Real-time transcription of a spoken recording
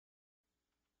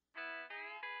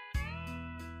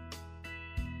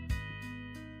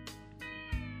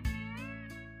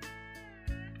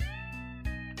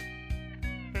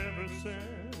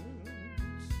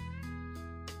since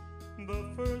the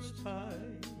first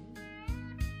time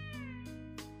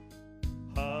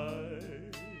I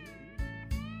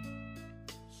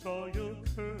saw your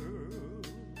curls.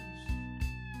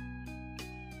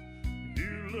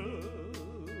 You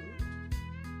looked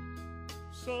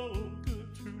so good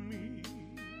to me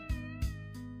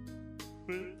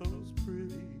with those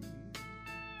pretty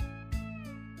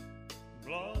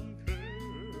blonde curls.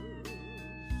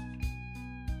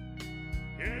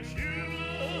 Yes, you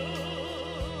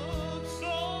look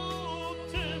so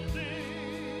tempting,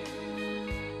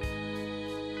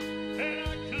 and I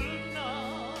could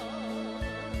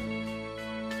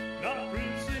not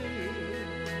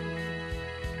resist,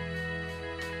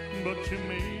 but you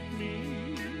made me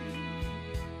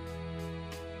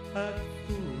act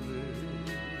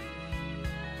foolish,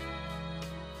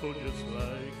 oh, just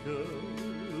like a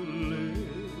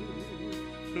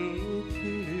little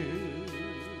kid.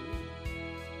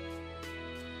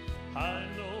 I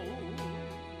know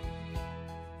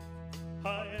I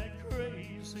act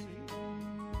crazy,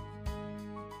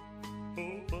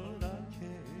 oh, but I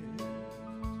can't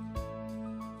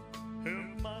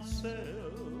help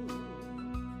myself,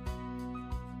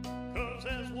 'cause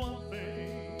there's one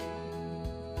thing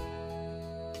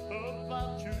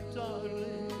about you,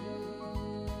 darling,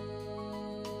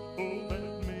 oh, that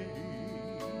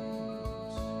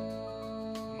makes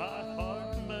my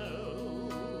heart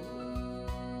melt.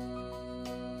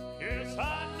 Yes, I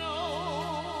know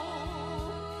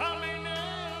I may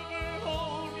never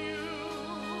hold you,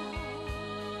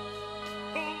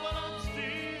 oh, but I'm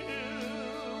still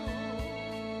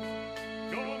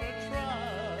gonna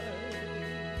try,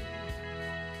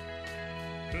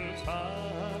 'cause I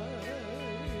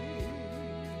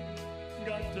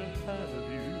got to have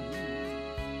you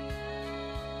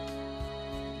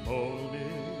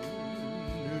morning,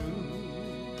 noon,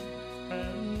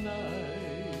 and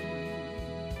night.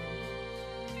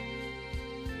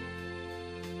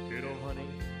 You know,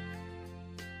 honey,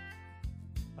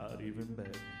 I'd even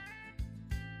beg.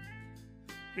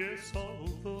 Yes,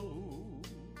 although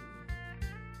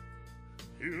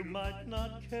you might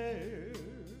not care,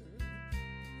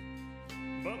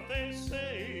 but they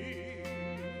say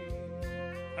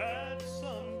at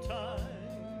some time,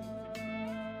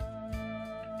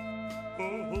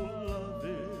 oh, love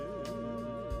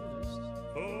is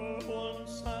a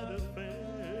one-sided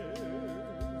affair.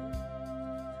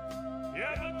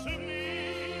 Yeah, but to me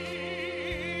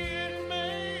it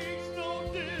makes no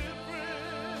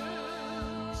difference.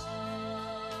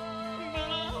 But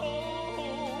I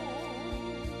hope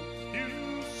you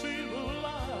see the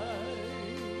light,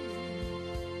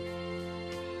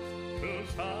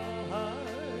 'cause I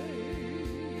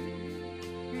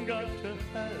got to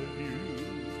have